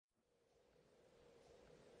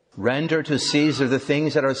Render to Caesar the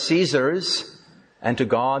things that are Caesar's, and to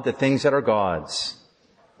God the things that are God's.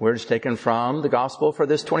 Words taken from the Gospel for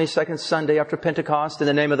this 22nd Sunday after Pentecost, in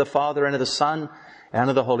the name of the Father, and of the Son, and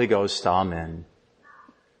of the Holy Ghost. Amen.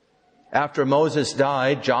 After Moses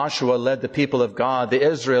died, Joshua led the people of God, the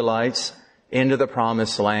Israelites, into the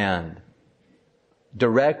promised land,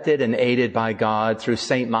 directed and aided by God through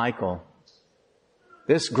Saint Michael.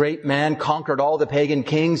 This great man conquered all the pagan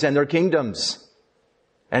kings and their kingdoms.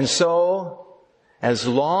 And so, as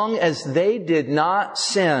long as they did not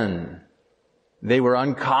sin, they were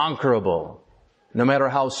unconquerable, no matter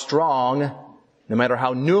how strong, no matter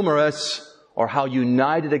how numerous, or how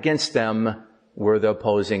united against them were the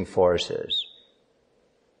opposing forces.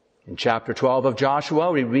 In chapter 12 of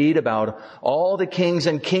Joshua, we read about all the kings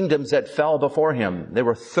and kingdoms that fell before him. There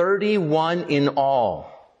were 31 in all.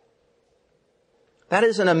 That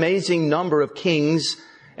is an amazing number of kings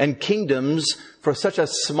and kingdoms for such a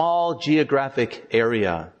small geographic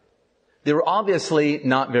area. They were obviously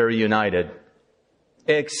not very united,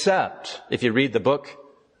 except, if you read the book,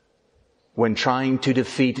 when trying to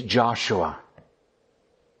defeat Joshua.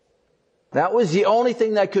 That was the only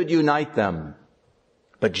thing that could unite them.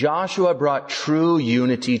 But Joshua brought true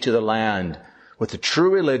unity to the land with the true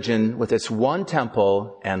religion, with its one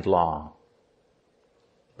temple and law.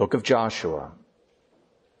 Book of Joshua.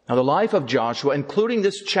 Now, the life of Joshua, including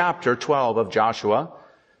this chapter 12 of Joshua,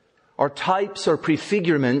 are types or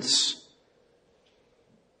prefigurements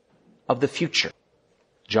of the future.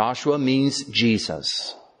 Joshua means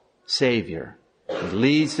Jesus, Savior. He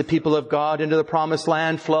leads the people of God into the promised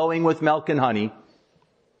land flowing with milk and honey,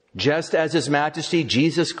 just as His Majesty,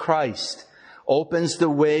 Jesus Christ, opens the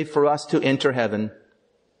way for us to enter heaven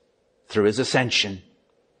through His ascension.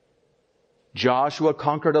 Joshua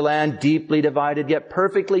conquered a land deeply divided, yet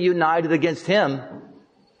perfectly united against him.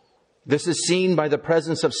 This is seen by the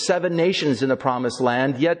presence of 7 nations in the promised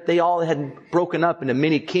land, yet they all had broken up into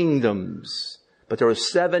many kingdoms. But there were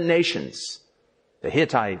 7 nations, the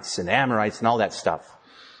Hittites and Amorites and all that stuff.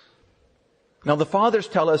 Now the fathers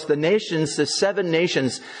tell us the nations, the 7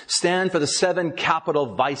 nations, stand for the 7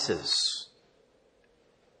 capital vices.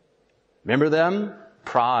 Remember them?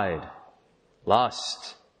 Pride,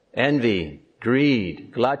 lust, envy,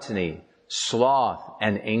 greed, gluttony, sloth,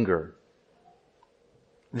 and anger.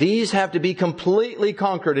 These have to be completely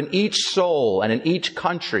conquered in each soul and in each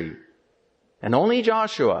country. And only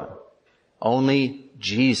Joshua, only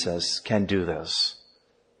Jesus can do this.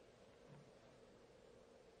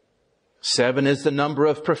 7 is the number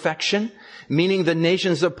of perfection, meaning the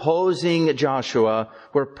nations opposing Joshua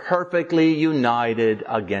were perfectly united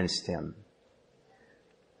against him.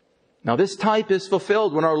 Now this type is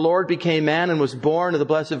fulfilled when our Lord became man and was born of the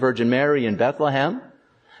Blessed Virgin Mary in Bethlehem.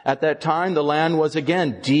 At that time, the land was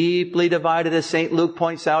again deeply divided, as St. Luke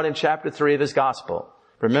points out in chapter 3 of his Gospel.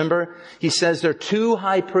 Remember, he says there are 2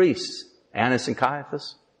 high priests, Annas and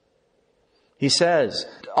Caiaphas. He says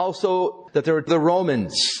also that there were the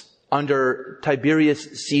Romans under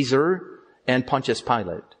Tiberius Caesar and Pontius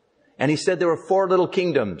Pilate. And he said there were 4 little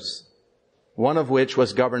kingdoms, one of which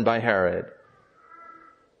was governed by Herod.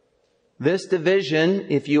 This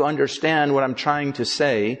division, if you understand what I'm trying to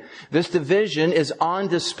say, this division is on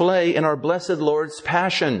display in our blessed Lord's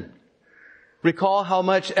Passion. Recall how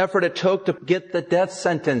much effort it took to get the death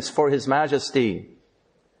sentence for His Majesty.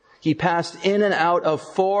 He passed in and out of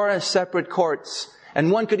 4 separate courts,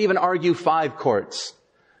 and one could even argue 5 courts.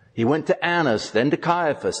 He went to Annas, then to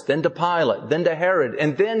Caiaphas, then to Pilate, then to Herod,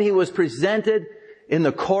 and then he was presented in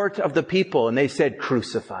the court of the people, and they said,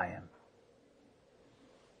 "Crucify him."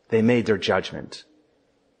 They made their judgment.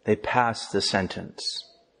 They passed the sentence.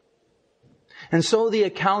 And so the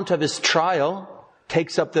account of his trial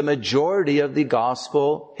takes up the majority of the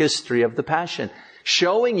gospel history of the Passion,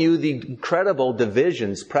 showing you the incredible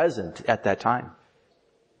divisions present at that time.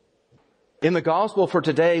 In the gospel for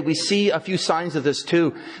today, we see a few signs of this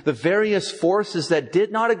too. The various forces that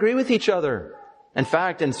did not agree with each other. In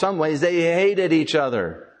fact, in some ways, they hated each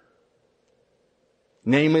other.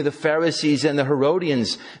 Namely, the Pharisees and the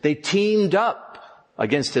Herodians, they teamed up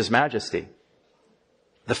against His Majesty.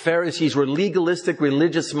 The Pharisees were legalistic,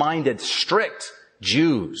 religious-minded, strict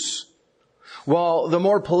Jews, while the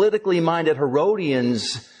more politically minded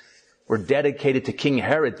Herodians were dedicated to King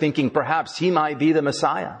Herod, thinking perhaps he might be the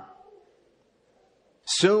Messiah.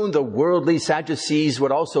 Soon the worldly Sadducees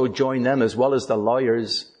would also join them, as well as the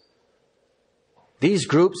lawyers. These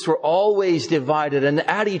groups were always divided and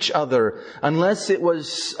at each other, unless it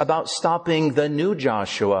was about stopping the new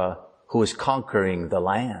Joshua who was conquering the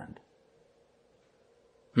land.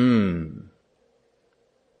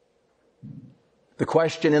 The The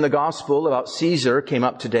question in the gospel about Caesar came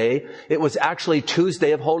up today. It was actually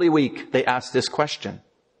Tuesday of Holy Week. They asked this question.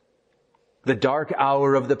 The dark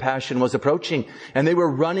hour of the Passion was approaching, and they were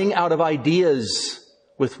running out of ideas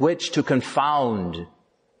with which to confound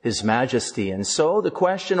His Majesty. And so the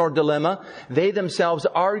question or dilemma they themselves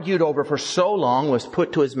argued over for so long was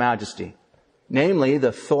put to His Majesty. Namely,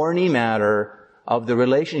 the thorny matter of the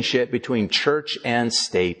relationship between church and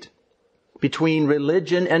state, between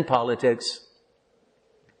religion and politics.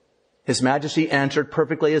 His Majesty answered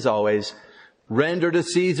perfectly as always, "Render to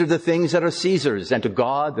Caesar the things that are Caesar's, and to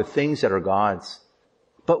God the things that are God's."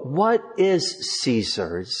 But what is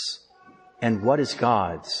Caesar's and what is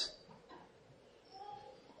God's?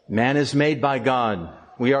 Man is made by God.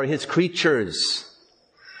 We are His creatures.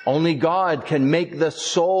 Only God can make the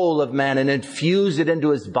soul of man and infuse it into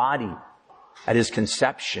his body at his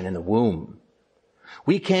conception in the womb.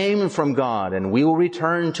 We came from God and we will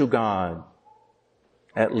return to God,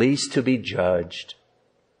 at least to be judged.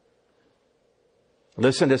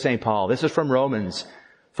 Listen to St. Paul. This is from Romans.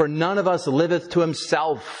 "For none of us liveth to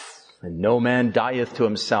himself, and no man dieth to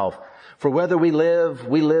himself. For whether we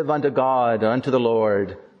live unto God, unto the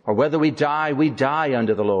Lord. Or whether we die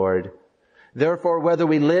unto the Lord. Therefore, whether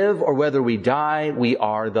we live or whether we die, we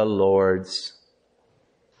are the Lord's.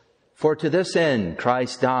 For to this end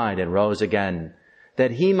Christ died and rose again,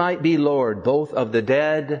 that He might be Lord both of the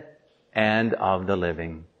dead and of the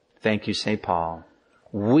living." Thank you, St. Paul.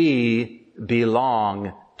 We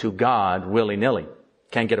belong to God willy-nilly.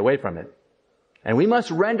 Can't get away from it. And we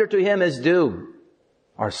must render to Him as due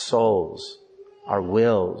our souls, our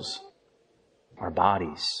wills, our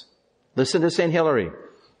bodies. Listen to St. Hilary,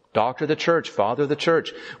 Doctor of the Church, Father of the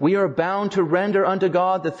Church. "We are bound to render unto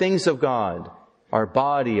God the things of God, our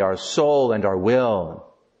body, our soul, and our will.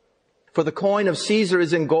 For the coin of Caesar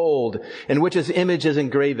is in gold, in which His image is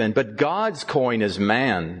engraven. But God's coin is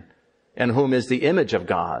man, in whom is the image of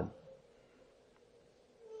God."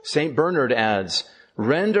 St. Bernard adds,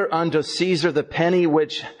 "Render unto Caesar the penny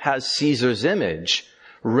which has Caesar's image.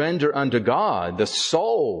 Render unto God the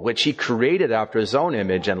soul which He created after His own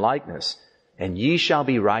image and likeness, and ye shall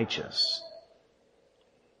be righteous."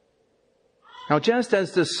 Now, just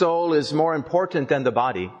as the soul is more important than the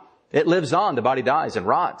body, it lives on, the body dies and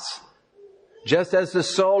rots. Just as the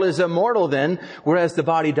soul is immortal then, whereas the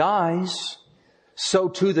body dies, so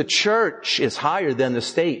too the church is higher than the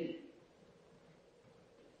state.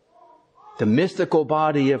 The mystical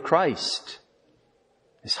body of Christ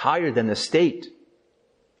is higher than the state.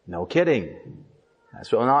 No kidding.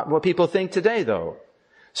 That's not what people think today, though.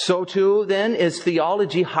 So too, then, is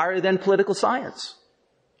theology higher than political science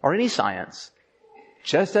or any science.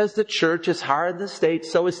 Just as the church is higher than the state,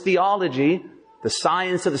 so is theology, the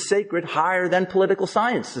science of the sacred, higher than political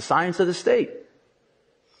science, the science of the state.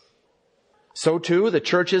 So too, the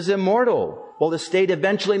church is immortal. Well, the state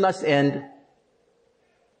eventually must end.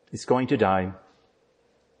 It's going to die.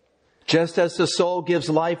 Just as the soul gives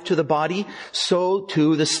life to the body, so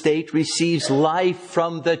too the state receives life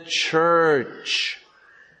from the church.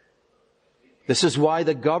 This is why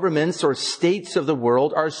the governments or states of the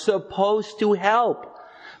world are supposed to help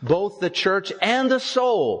both the church and the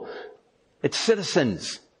soul, its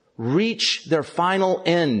citizens, reach their final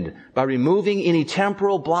end by removing any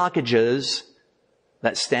temporal blockages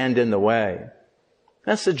that stand in the way.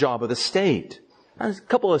 That's the job of the state. A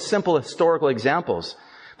couple of simple historical examples.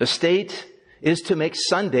 The state is to make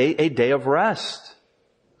Sunday a day of rest,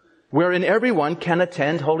 wherein everyone can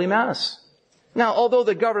attend Holy Mass. Now, although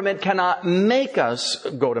the government cannot make us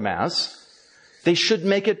go to Mass, they should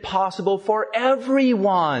make it possible for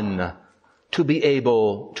everyone to be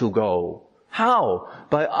able to go. How?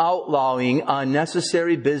 By outlawing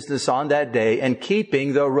unnecessary business on that day and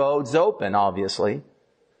keeping the roads open, obviously.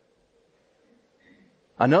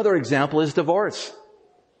 Another example is divorce.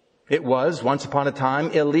 It was, once upon a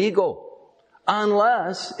time, illegal,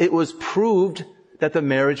 unless it was proved that the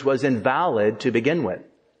marriage was invalid to begin with.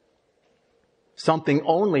 Something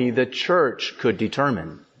only the church could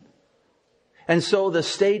determine. And so the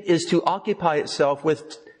state is to occupy itself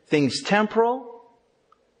with things temporal,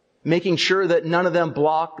 making sure that none of them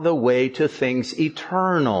block the way to things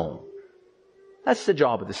eternal. That's the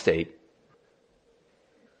job of the state.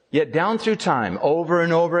 Yet down through time, over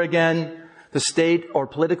and over again, the state or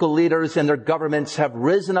political leaders and their governments have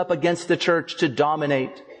risen up against the church to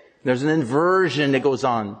dominate. There's an inversion that goes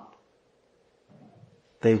on.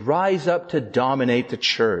 They rise up to dominate the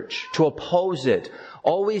church, to oppose it,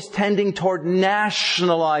 always tending toward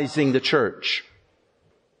nationalizing the church,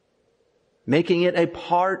 making it a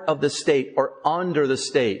part of the state or under the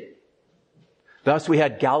state. Thus we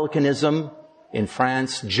had Gallicanism in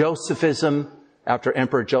France, Josephism after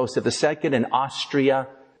Emperor Joseph II in Austria.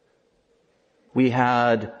 We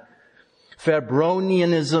had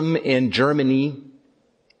Febronianism in Germany.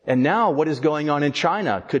 And now what is going on in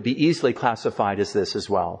China could be easily classified as this as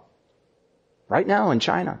well. Right now in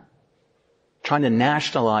China, trying to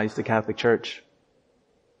nationalize the Catholic Church.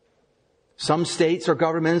 Some states or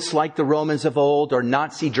governments, like the Romans of old, or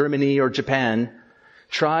Nazi Germany or Japan,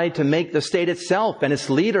 tried to make the state itself and its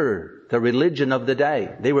leader the religion of the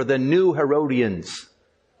day. They were the new Herodians.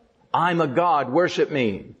 I'm a god, worship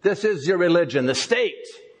me. This is your religion, the state.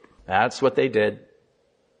 That's what they did.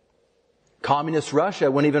 Communist Russia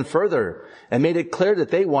went even further and made it clear that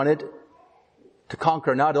they wanted to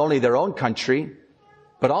conquer not only their own country,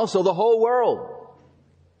 but also the whole world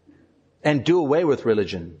and do away with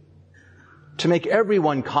religion, to make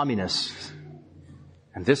everyone communist.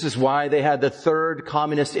 And this is why they had the Third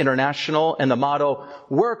Communist International and the motto,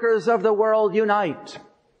 Workers of the World Unite.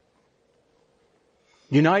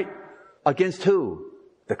 Unite against who?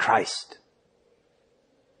 The Christ.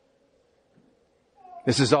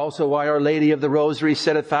 This is also why Our Lady of the Rosary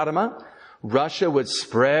said at Fatima, Russia would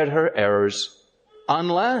spread her errors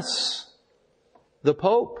unless the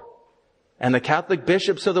Pope and the Catholic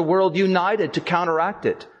bishops of the world united to counteract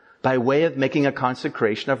it by way of making a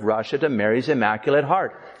consecration of Russia to Mary's Immaculate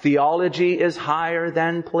Heart. Theology is higher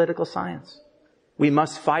than political science. We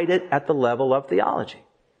must fight it at the level of theology.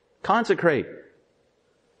 Consecrate.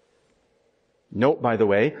 Note, by the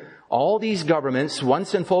way, all these governments,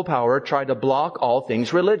 once in full power, tried to block all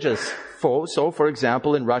things religious. So, for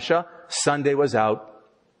example, in Russia, Sunday was out.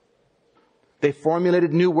 They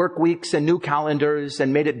formulated new work weeks and new calendars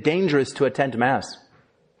and made it dangerous to attend Mass.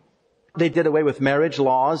 They did away with marriage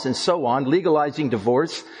laws and so on, legalizing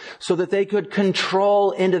divorce so that they could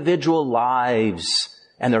control individual lives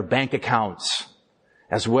and their bank accounts,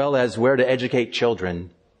 as well as where to educate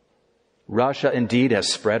children. Russia indeed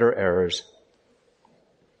has spread her errors.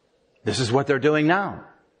 This is what they're doing now.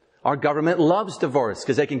 Our government loves divorce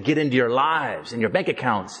because they can get into your lives and your bank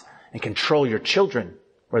accounts and control your children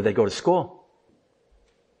where they go to school.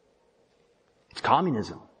 It's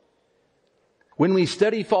communism. When we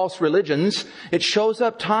study false religions, it shows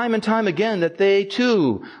up time and time again that they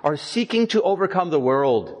too are seeking to overcome the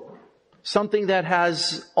world. Something that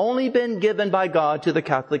has only been given by God to the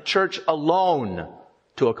Catholic Church alone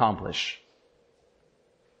to accomplish.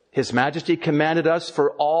 His Majesty commanded us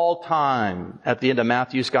for all time at the end of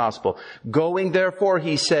Matthew's Gospel. Going therefore,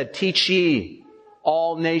 he said, teach ye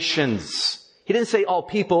all nations. He didn't say all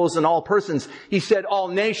peoples and all persons. He said all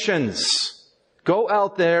nations. Go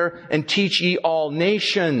out there and teach ye all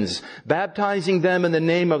nations, baptizing them in the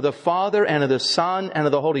name of the Father and of the Son and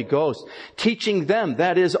of the Holy Ghost, teaching them,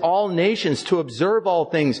 that is, all nations, to observe all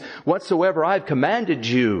things whatsoever I have commanded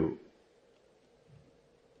you.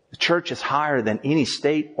 The church is higher than any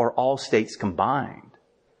state or all states combined.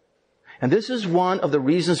 And this is one of the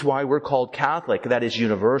reasons why we're called Catholic, that is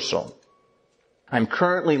universal. I'm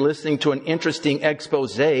currently listening to an interesting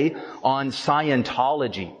expose on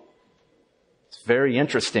Scientology. It's very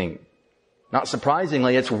interesting. Not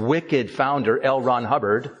surprisingly, its wicked founder, L. Ron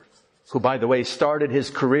Hubbard, who, by the way, started his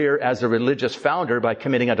career as a religious founder by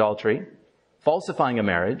committing adultery, falsifying a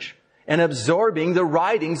marriage, and absorbing the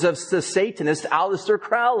writings of the Satanist Aleister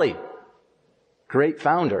Crowley. Great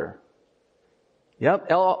founder. Yep,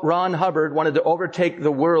 L. Ron Hubbard wanted to overtake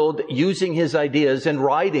the world using his ideas and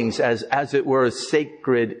writings as it were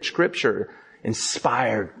sacred scripture,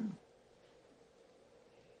 inspired.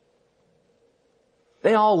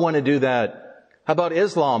 They all want to do that. How about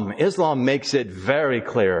Islam? Islam makes it very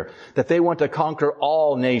clear that they want to conquer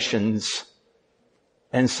all nations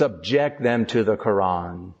and subject them to the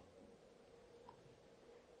Quran.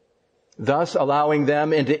 Thus, allowing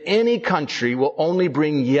them into any country will only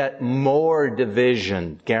bring yet more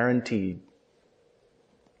division, guaranteed.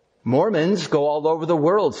 Mormons go all over the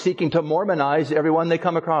world seeking to Mormonize everyone they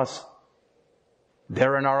come across.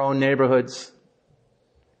 They're in our own neighborhoods.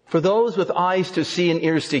 For those with eyes to see and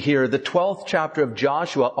ears to hear, the 12th chapter of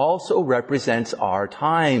Joshua also represents our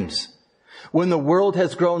times, when the world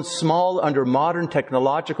has grown small under modern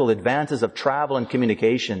technological advances of travel and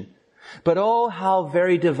communication. But oh, how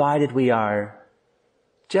very divided we are,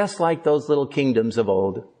 just like those little kingdoms of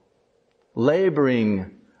old,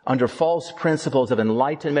 laboring under false principles of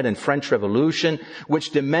enlightenment and French Revolution,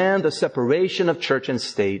 which demand the separation of church and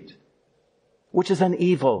state, which is an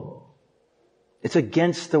evil. It's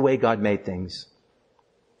against the way God made things.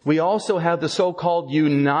 We also have the so-called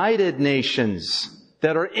United Nations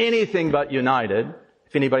that are anything but united.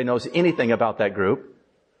 If anybody knows anything about that group,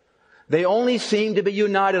 they only seem to be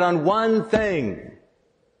united on one thing.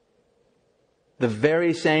 The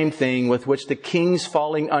very same thing with which the kings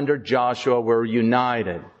falling under Joshua were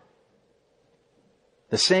united.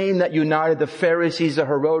 The same that united the Pharisees, the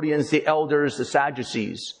Herodians, the elders, the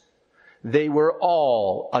Sadducees. They were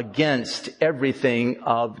all against everything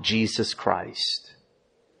of Jesus Christ.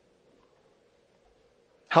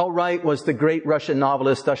 How right was the great Russian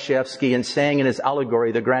novelist Dostoevsky in saying in his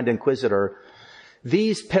allegory, The Grand Inquisitor,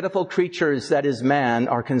 "These pitiful creatures, that is man,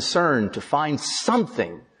 are concerned to find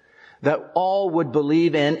something that all would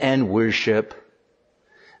believe in and worship,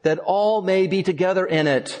 that all may be together in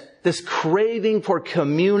it. This craving for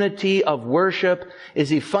community of worship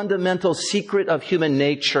is a fundamental secret of human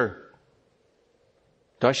nature."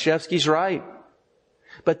 Dostoevsky's right.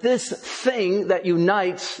 But this thing that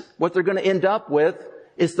unites, what they're going to end up with,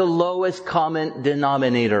 is the lowest common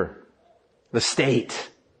denominator, the state.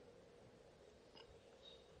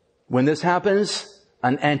 When this happens,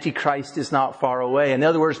 an antichrist is not far away. In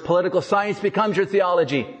other words, political science becomes your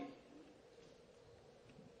theology.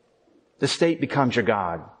 The state becomes your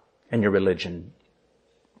God and your religion.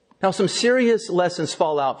 Now, some serious lessons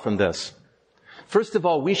fall out from this. First of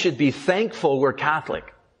all, we should be thankful we're Catholic.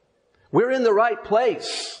 We're in the right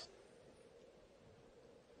place.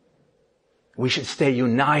 We should stay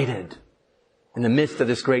united in the midst of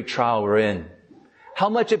this great trial we're in. How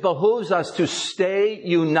much it behooves us to stay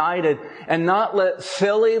united and not let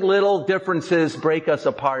silly little differences break us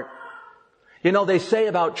apart. You know, they say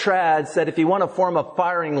about trads that if you want to form a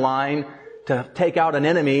firing line to take out an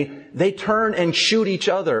enemy, they turn and shoot each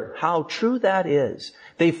other. How true that is.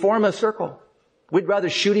 They form a circle. We'd rather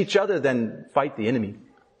shoot each other than fight the enemy.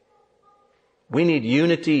 We need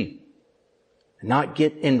unity, not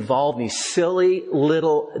get involved in these silly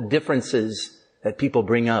little differences that people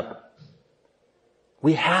bring up.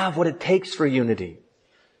 We have what it takes for unity.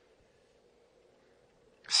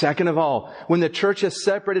 Second of all, when the church is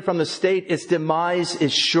separated from the state, its demise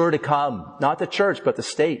is sure to come. Not the church, but the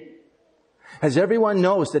state. As everyone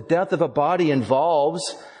knows, the death of a body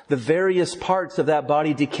involves the various parts of that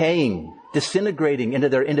body decaying, disintegrating into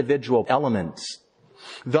their individual elements.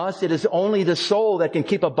 Thus, it is only the soul that can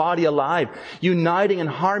keep a body alive, uniting and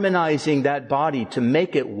harmonizing that body to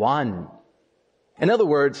make it one. In other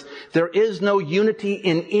words, there is no unity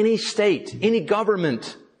in any state, any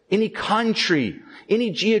government, any country,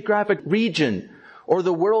 any geographic region, or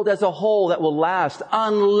the world as a whole that will last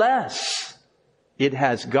unless it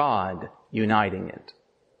has God uniting it.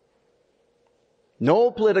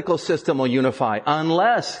 No political system will unify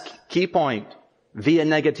unless, key point, via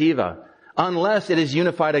negativa, unless it is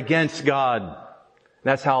unified against God.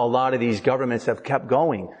 That's how a lot of these governments have kept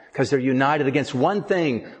going, because they're united against one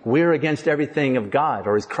thing. We're against everything of God,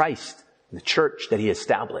 or is Christ, the church that He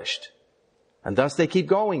established. And thus they keep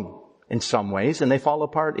going in some ways, and they fall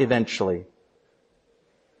apart eventually.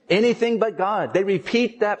 Anything but God. They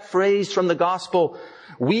repeat that phrase from the gospel,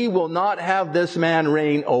 "We will not have this man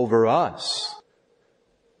reign over us."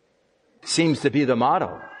 Seems to be the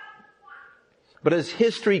motto. But as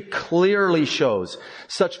history clearly shows,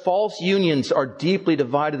 such false unions are deeply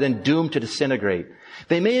divided and doomed to disintegrate.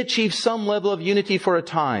 They may achieve some level of unity for a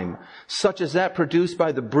time, such as that produced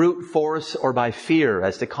by the brute force or by fear,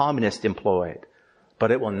 as the communists employed. But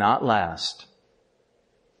it will not last.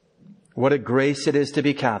 What a grace it is to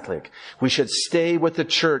be Catholic. We should stay with the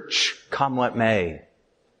church, come what may.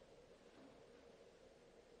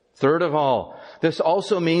 Third of all, this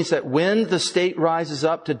also means that when the state rises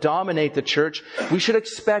up to dominate the church, we should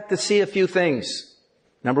expect to see a few things.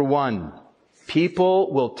 Number one,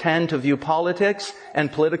 people will tend to view politics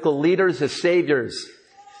and political leaders as saviors,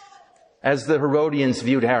 as the Herodians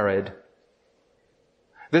viewed Herod.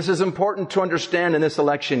 This is important to understand in this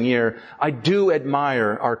election year. I do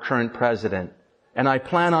admire our current president, and I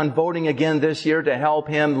plan on voting again this year to help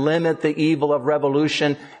him limit the evil of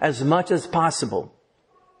revolution as much as possible.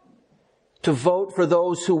 To vote for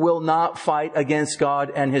those who will not fight against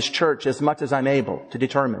God and His church as much as I'm able to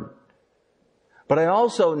determine. But I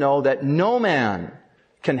also know that no man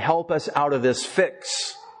can help us out of this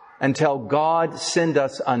fix until God send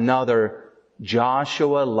us another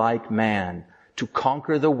Joshua-like man to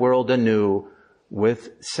conquer the world anew with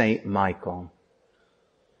Saint Michael.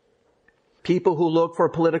 People who look for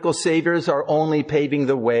political saviors are only paving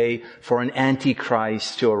the way for an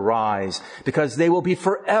antichrist to arise, because they will be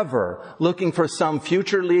forever looking for some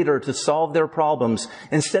future leader to solve their problems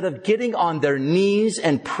instead of getting on their knees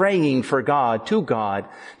and praying for God, to God,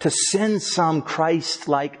 to send some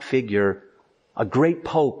Christ-like figure, a great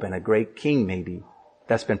pope and a great king maybe,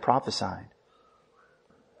 that's been prophesied.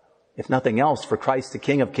 If nothing else, for Christ the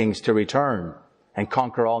King of Kings to return and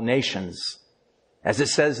conquer all nations As it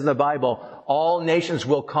says in the Bible, all nations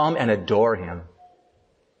will come and adore Him.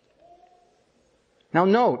 Now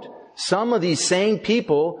note, some of these same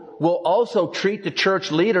people will also treat the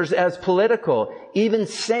church leaders as political, even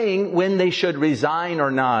saying when they should resign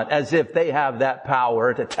or not, as if they have that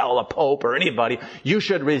power to tell a pope or anybody, you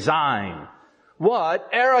should resign. What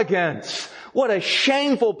arrogance! What a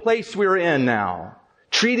shameful place we're in now.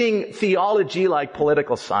 Treating theology like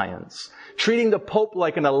political science. Treating the pope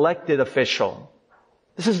like an elected official.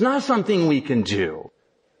 This is not something we can do.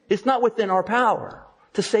 It's not within our power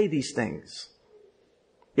to say these things.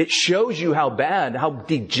 It shows you how bad, how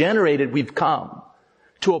degenerated we've come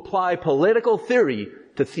to apply political theory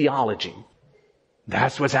to theology.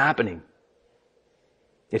 That's what's happening.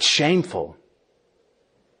 It's shameful.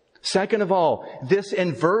 Second of all, this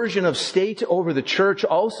inversion of state over the church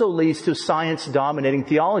also leads to science dominating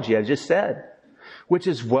theology, I just said, which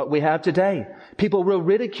is what we have today. People will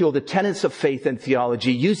ridicule the tenets of faith and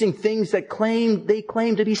theology using things that they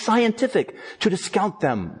claim to be scientific to discount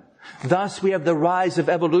them. Thus, we have the rise of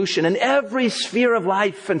evolution in every sphere of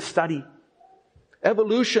life and study.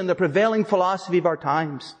 Evolution, the prevailing philosophy of our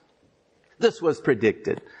times. This was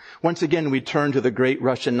predicted. Once again, we turn to the great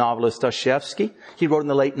Russian novelist Dostoevsky. He wrote in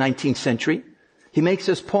the late 19th century. He makes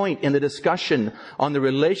this point in the discussion on the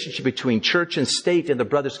relationship between church and state in the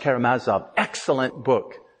Brothers Karamazov. Excellent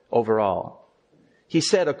book overall. He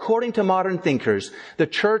said, according to modern thinkers, the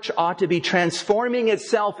church ought to be transforming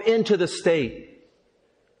itself into the state.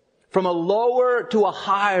 From a lower to a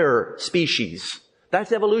higher species.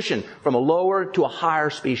 That's evolution. From a lower to a higher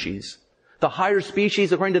species. The higher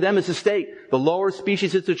species, according to them, is the state. The lower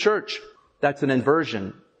species is the church. That's an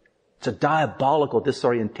inversion. It's a diabolical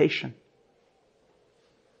disorientation.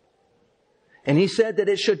 And he said that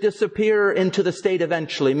it should disappear into the state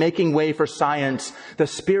eventually, making way for science, the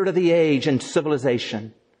spirit of the age, and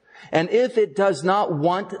civilization. And if it does not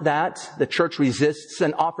want that, the church resists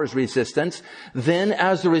and offers resistance, then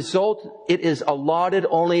as a result, it is allotted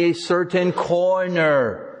only a certain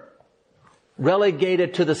corner,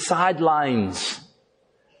 relegated to the sidelines,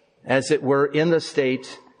 as it were, in the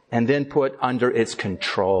state, and then put under its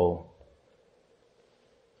control.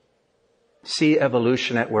 See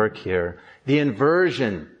evolution at work here. The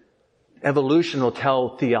inversion. Evolution will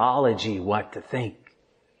tell theology what to think.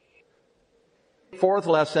 Fourth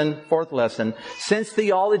lesson. Since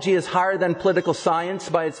theology is higher than political science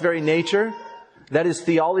by its very nature, that is,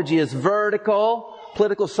 theology is vertical,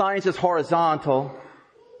 political science is horizontal,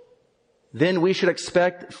 then we should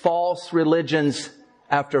expect false religions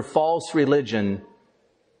after false religion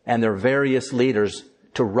and their various leaders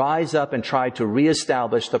to rise up and try to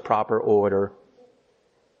reestablish the proper order.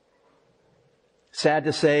 Sad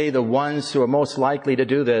to say, the ones who are most likely to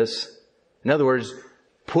do this, in other words,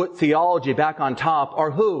 put theology back on top,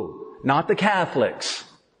 are who? Not the Catholics,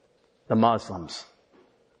 the Muslims.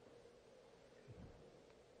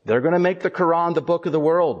 They're going to make the Quran the book of the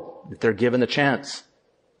world if they're given the chance.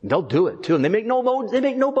 They'll do it too, and they make no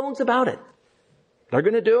bones about it. They're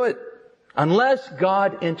going to do it unless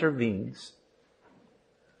God intervenes.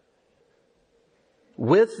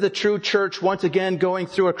 With the true church once again going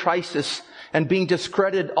through a crisis and being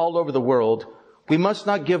discredited all over the world, we must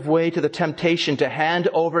not give way to the temptation to hand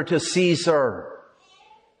over to Caesar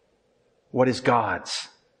what is God's.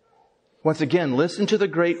 Once again, listen to the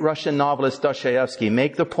great Russian novelist Dostoevsky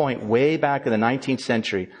make the point way back in the 19th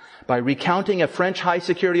century by recounting a French high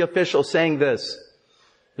security official saying this.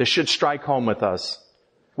 This should strike home with us.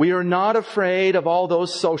 We are not afraid of all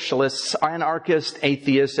those socialists, anarchists,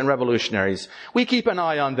 atheists, and revolutionaries. We keep an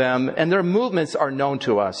eye on them, and their movements are known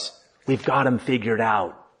to us. We've got them figured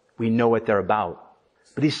out. We know what they're about.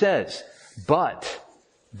 But he says, but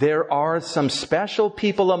there are some special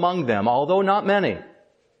people among them, although not many.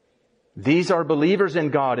 These are believers in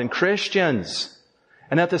God and Christians,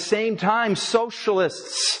 and at the same time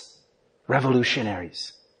socialists,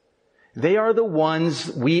 revolutionaries. They are the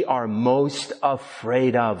ones we are most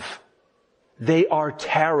afraid of. They are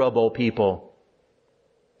terrible people.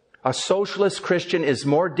 A socialist Christian is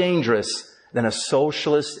more dangerous than a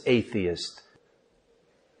socialist atheist.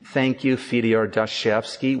 Thank you, Fyodor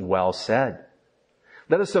Dostoevsky. Well said.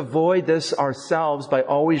 Let us avoid this ourselves by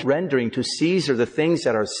always rendering to Caesar the things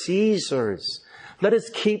that are Caesar's. Let us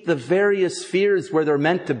keep the various spheres where they're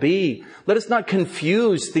meant to be. Let us not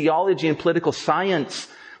confuse theology and political science.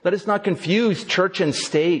 Let us not confuse church and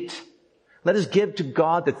state. Let us give to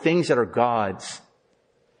God the things that are God's.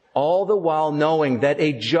 All the while knowing that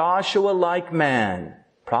a Joshua-like man,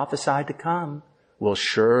 prophesied to come, will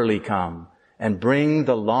surely come and bring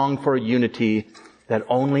the longed-for unity that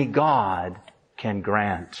only God can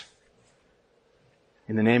grant.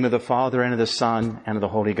 In the name of the Father, and of the Son, and of the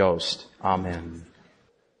Holy Ghost. Amen.